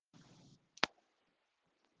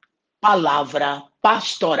Palavra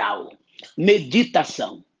pastoral,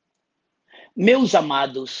 meditação. Meus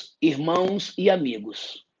amados irmãos e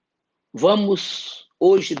amigos, vamos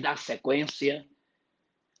hoje dar sequência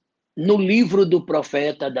no livro do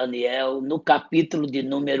profeta Daniel, no capítulo de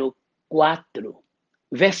número 4,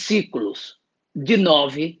 versículos de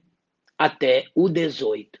 9 até o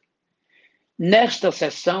 18. Nesta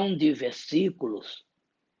sessão de versículos,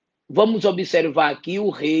 vamos observar aqui o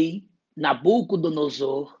rei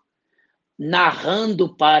Nabucodonosor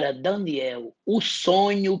narrando para Daniel o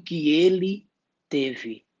sonho que ele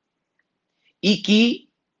teve. E que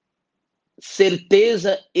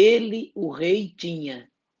certeza ele, o rei, tinha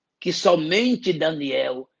que somente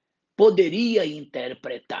Daniel poderia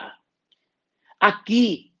interpretar.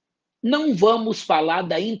 Aqui não vamos falar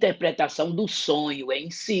da interpretação do sonho em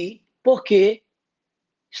si, porque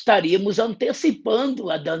estaríamos antecipando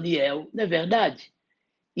a Daniel, não é verdade?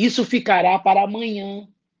 Isso ficará para amanhã,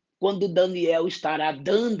 quando Daniel estará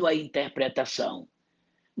dando a interpretação.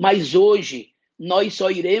 Mas hoje nós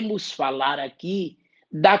só iremos falar aqui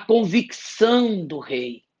da convicção do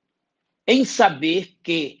rei, em saber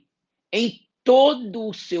que em todo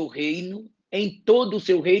o seu reino,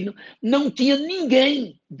 não tinha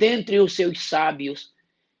ninguém dentre os seus sábios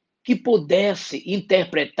que pudesse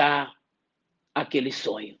interpretar aquele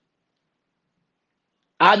sonho,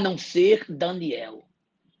 a não ser Daniel,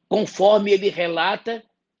 conforme ele relata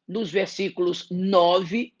nos versículos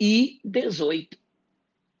 9 e 18.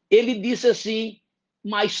 Ele disse assim: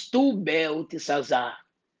 mas tu, Beltesazar,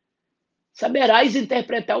 saberás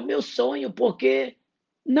interpretar o meu sonho, porque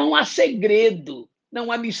não há segredo,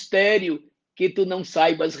 não há mistério que tu não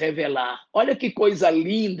saibas revelar. Olha que coisa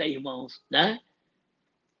linda, irmãos, né?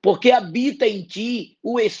 Porque habita em ti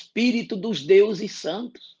o Espírito dos deuses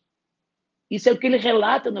santos. Isso é o que ele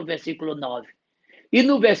relata no versículo 9. E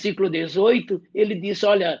no versículo 18, ele disse: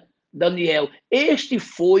 olha, Daniel, este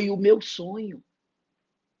foi o meu sonho.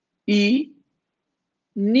 E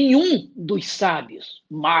nenhum dos sábios,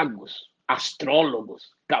 magos,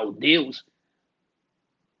 astrólogos, caldeus,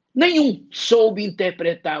 nenhum soube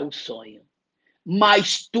interpretar o sonho.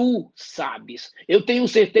 Mas tu sabes. Eu tenho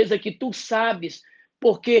certeza que tu sabes,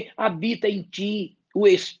 porque habita em ti o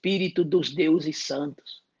Espírito dos deuses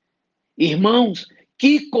santos. Irmãos,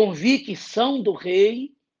 que convicção do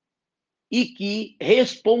rei e que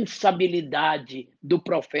responsabilidade do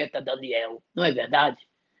profeta Daniel, não é verdade?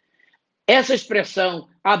 Essa expressão,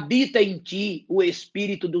 habita em ti o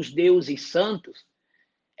Espírito dos deuses santos,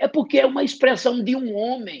 é porque é uma expressão de um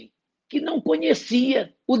homem que não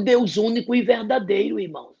conhecia o Deus único e verdadeiro,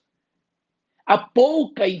 irmãos. A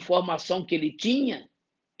pouca informação que ele tinha,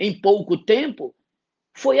 em pouco tempo,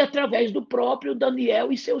 foi através do próprio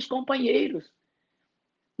Daniel e seus companheiros.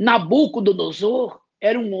 Nabucodonosor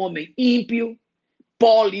era um homem ímpio,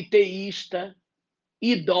 politeísta,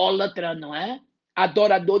 idólatra, não é?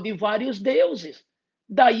 Adorador de vários deuses.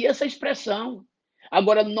 Daí essa expressão.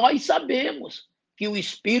 Agora, nós sabemos que o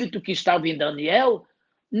espírito que estava em Daniel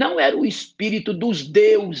não era o espírito dos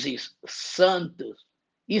deuses santos,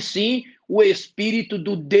 e sim o espírito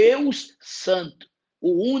do Deus Santo,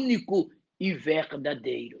 o único e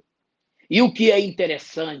verdadeiro. E o que é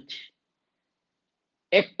interessante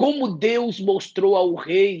é como Deus mostrou ao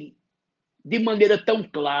rei de maneira tão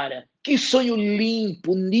clara. Que sonho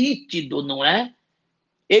limpo, nítido, não é?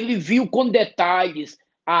 Ele viu com detalhes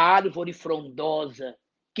a árvore frondosa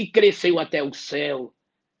que cresceu até o céu,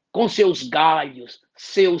 com seus galhos,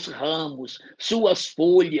 seus ramos, suas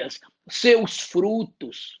folhas, seus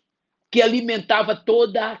frutos, que alimentava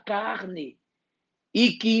toda a carne,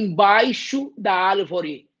 e que embaixo da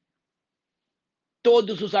árvore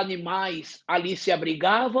todos os animais ali se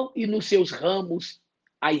abrigavam e nos seus ramos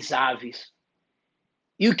as aves.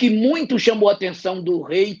 E o que muito chamou a atenção do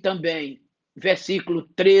rei também, versículo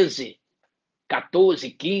 13,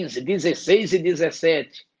 14, 15, 16 e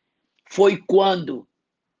 17, foi quando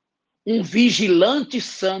um vigilante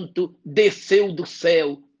santo desceu do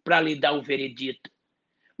céu para lhe dar o veredito.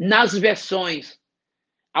 Nas versões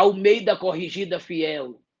Almeida Corrigida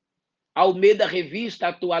Fiel, Almeida Revista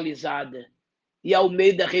Atualizada e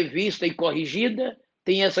Almeida Revista e Corrigida,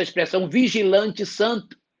 tem essa expressão vigilante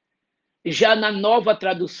santo. Já na nova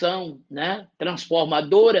tradução, né,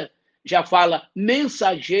 transformadora, já fala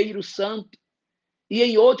mensageiro santo. E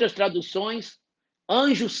em outras traduções,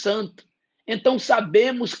 anjo santo. Então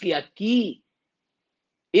sabemos que aqui,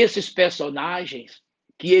 esses personagens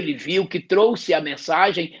que ele viu, que trouxe a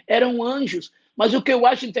mensagem, eram anjos. Mas o que eu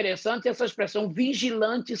acho interessante é essa expressão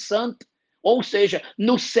vigilante santo. Ou seja,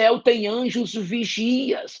 no céu tem anjos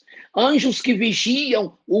vigias, anjos que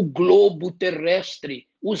vigiam o globo terrestre,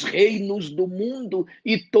 os reinos do mundo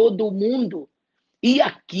e todo o mundo. E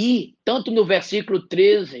aqui, tanto no versículo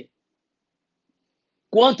 13,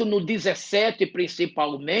 quanto no 17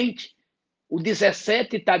 principalmente, o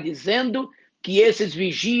 17 está dizendo que esses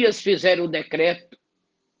vigias fizeram o decreto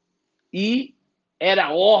e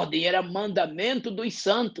era ordem, era mandamento dos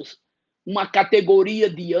santos, uma categoria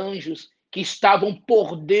de anjos que estavam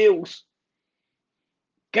por Deus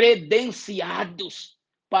credenciados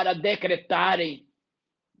para decretarem,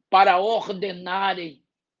 para ordenarem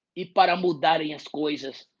e para mudarem as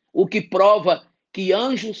coisas. O que prova que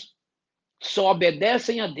anjos só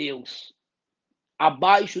obedecem a Deus,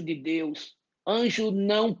 abaixo de Deus. Anjo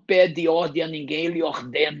não pede ordem a ninguém, ele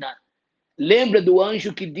ordena. Lembra do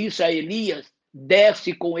anjo que disse a Elias: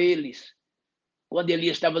 desce com eles, quando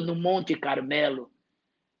Elias estava no Monte Carmelo.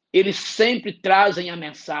 Eles sempre trazem a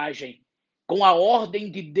mensagem com a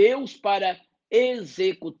ordem de Deus para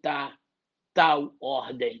executar tal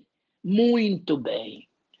ordem. Muito bem.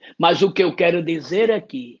 Mas o que eu quero dizer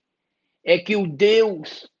aqui é que o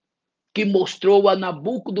Deus que mostrou a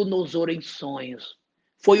Nabucodonosor em sonhos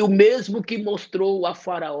foi o mesmo que mostrou a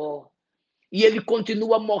Faraó. E ele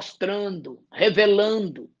continua mostrando,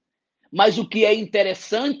 revelando. Mas o que é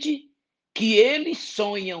interessante, que eles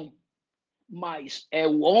sonham, mas é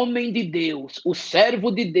o homem de Deus, o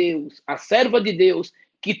servo de Deus, a serva de Deus,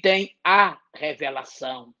 que tem a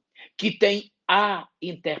revelação, que tem a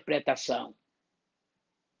interpretação.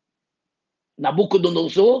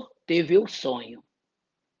 Nabucodonosor teve o sonho.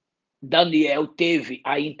 Daniel teve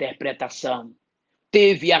a interpretação,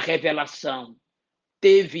 teve a revelação,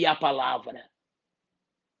 teve a palavra.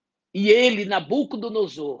 E ele,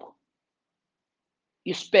 Nabucodonosor,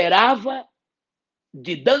 esperava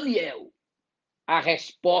de Daniel a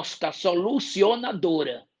resposta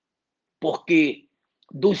solucionadora, porque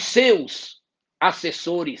dos seus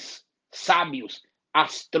assessores sábios,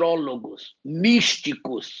 astrólogos,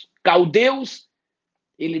 místicos, caldeus,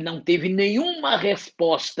 ele não teve nenhuma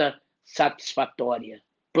resposta satisfatória,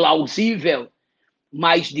 plausível,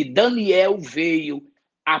 mas de Daniel veio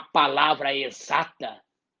a palavra exata,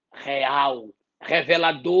 real,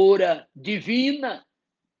 reveladora, divina.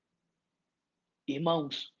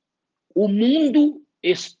 Irmãos, o mundo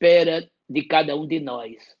espera de cada um de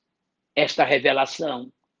nós esta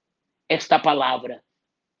revelação, esta palavra,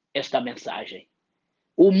 esta mensagem.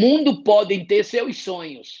 O mundo pode ter seus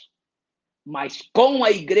sonhos, mas com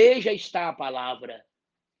a igreja está a palavra,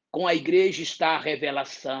 com a igreja está a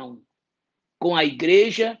revelação, com a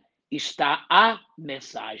igreja está a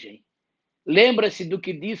mensagem. Lembra-se do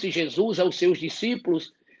que disse Jesus aos seus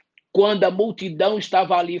discípulos quando a multidão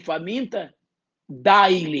estava ali faminta?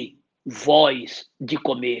 Dai-lhe voz de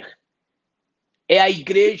comer. É a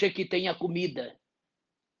igreja que tem a comida,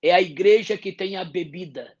 é a igreja que tem a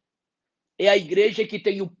bebida, é a igreja que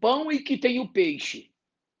tem o pão e que tem o peixe.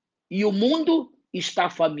 E o mundo está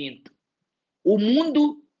faminto. O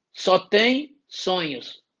mundo só tem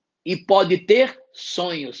sonhos e pode ter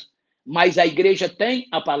sonhos, mas a igreja tem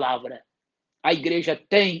a palavra, a igreja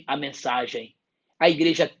tem a mensagem, a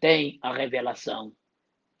igreja tem a revelação.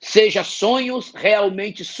 Seja sonhos,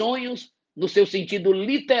 realmente sonhos, no seu sentido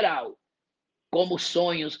literal, como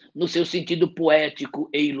sonhos no seu sentido poético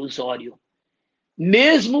e ilusório.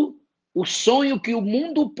 Mesmo o sonho que o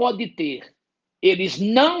mundo pode ter, eles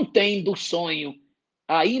não têm do sonho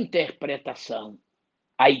a interpretação.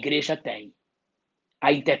 A igreja tem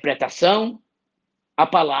a interpretação, a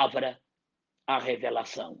palavra, a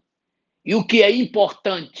revelação. E o que é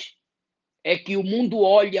importante é que o mundo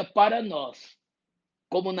olha para nós,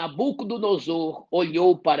 como Nabucodonosor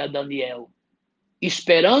olhou para Daniel,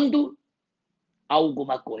 esperando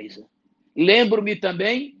alguma coisa. Lembro-me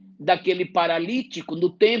também daquele paralítico no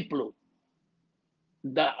templo,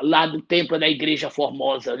 lá do templo da Igreja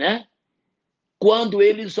Formosa, né? Quando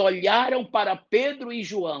eles olharam para Pedro e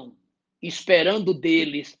João, esperando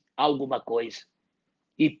deles alguma coisa.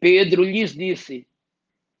 E Pedro lhes disse: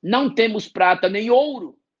 não temos prata nem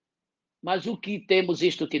ouro, mas o que temos,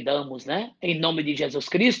 isto te damos, né? Em nome de Jesus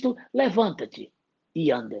Cristo, levanta-te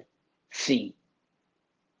e anda. Sim,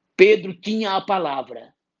 Pedro tinha a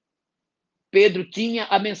palavra, Pedro tinha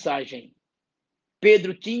a mensagem,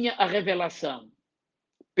 Pedro tinha a revelação,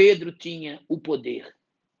 Pedro tinha o poder.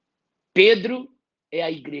 Pedro é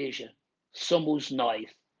a igreja, somos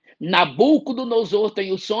nós. Nabucodonosor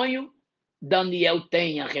tem o sonho, Daniel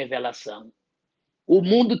tem a revelação. O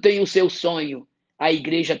mundo tem o seu sonho, a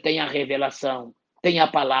igreja tem a revelação, tem a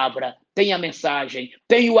palavra, tem a mensagem,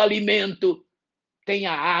 tem o alimento, tem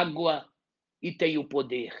a água e tem o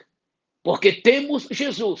poder. Porque temos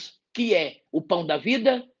Jesus, que é o pão da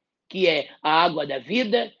vida, que é a água da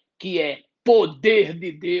vida, que é poder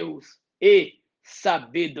de Deus e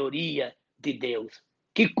sabedoria de Deus.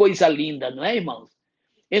 Que coisa linda, não é, irmãos?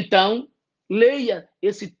 Então, leia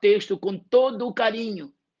esse texto com todo o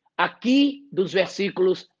carinho. Aqui, dos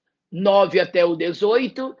versículos 9 até o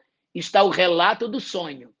 18, está o relato do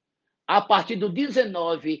sonho. A partir do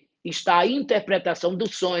 19, está a interpretação do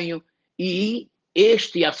sonho e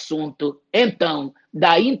este assunto, então,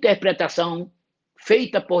 da interpretação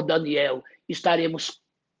feita por Daniel, estaremos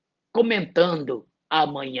comentando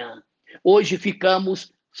amanhã. Hoje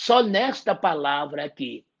ficamos só nesta palavra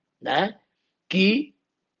aqui, né? Que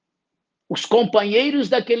os companheiros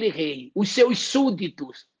daquele rei, os seus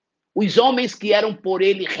súditos, os homens que eram por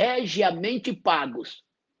ele regiamente pagos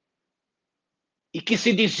e que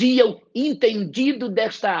se diziam entendidos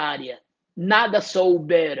desta área, nada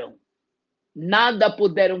souberam, nada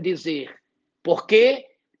puderam dizer, porque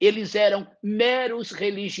eles eram meros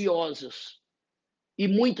religiosos. E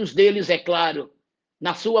muitos deles, é claro,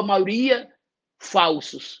 na sua maioria,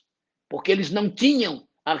 falsos, porque eles não tinham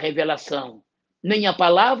a revelação, nem a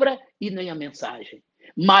palavra e nem a mensagem.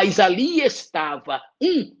 Mas ali estava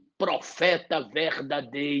um profeta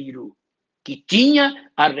verdadeiro, que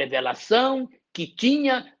tinha a revelação, que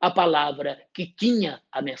tinha a palavra, que tinha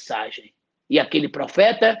a mensagem. E aquele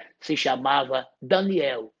profeta se chamava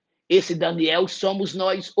Daniel. Esse Daniel somos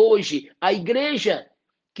nós hoje, a igreja,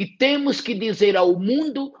 que temos que dizer ao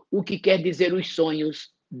mundo o que quer dizer os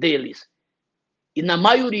sonhos deles. E na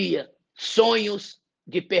maioria, sonhos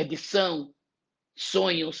de perdição,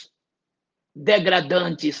 sonhos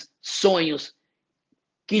degradantes, sonhos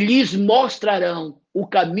que lhes mostrarão o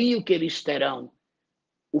caminho que eles terão.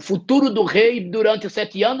 O futuro do rei durante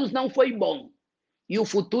 7 anos não foi bom. E o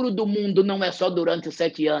futuro do mundo não é só durante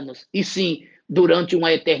 7 anos, e sim durante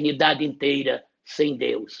uma eternidade inteira sem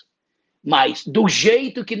Deus. Mas do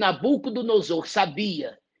jeito que Nabucodonosor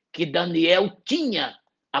sabia que Daniel tinha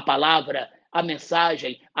a palavra, a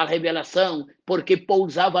mensagem, a revelação, porque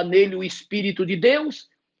pousava nele o Espírito de Deus,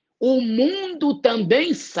 o mundo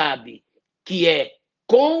também sabe que é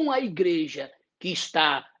com a igreja que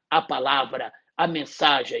está a palavra, a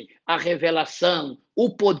mensagem, a revelação,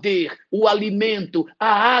 o poder, o alimento,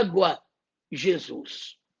 a água,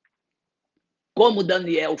 Jesus. Como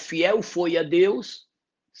Daniel fiel foi a Deus,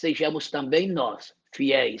 sejamos também nós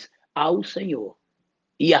fiéis ao Senhor.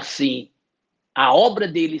 E assim, a obra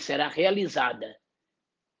dele será realizada,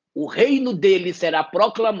 o reino dele será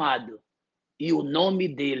proclamado e o nome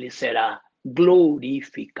dele será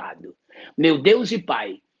glorificado. Meu Deus e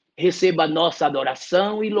Pai, receba a nossa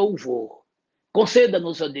adoração e louvor.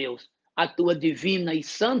 Conceda-nos, ó Deus, a tua divina e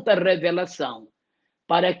santa revelação,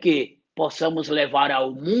 para que possamos levar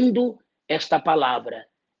ao mundo esta palavra,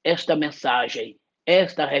 esta mensagem,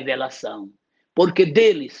 esta revelação, porque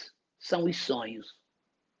deles são os sonhos.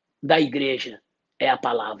 Da igreja é a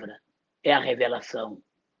palavra, é a revelação,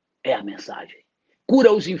 é a mensagem.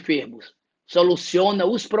 Cura os enfermos, soluciona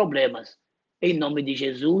os problemas. Em nome de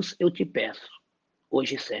Jesus eu te peço,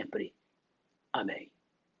 hoje e sempre. Amém.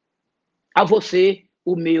 A você,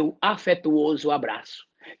 o meu afetuoso abraço.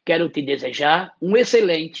 Quero te desejar um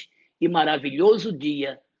excelente e maravilhoso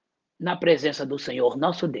dia na presença do Senhor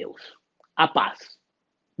nosso Deus. A paz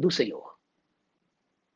do Senhor.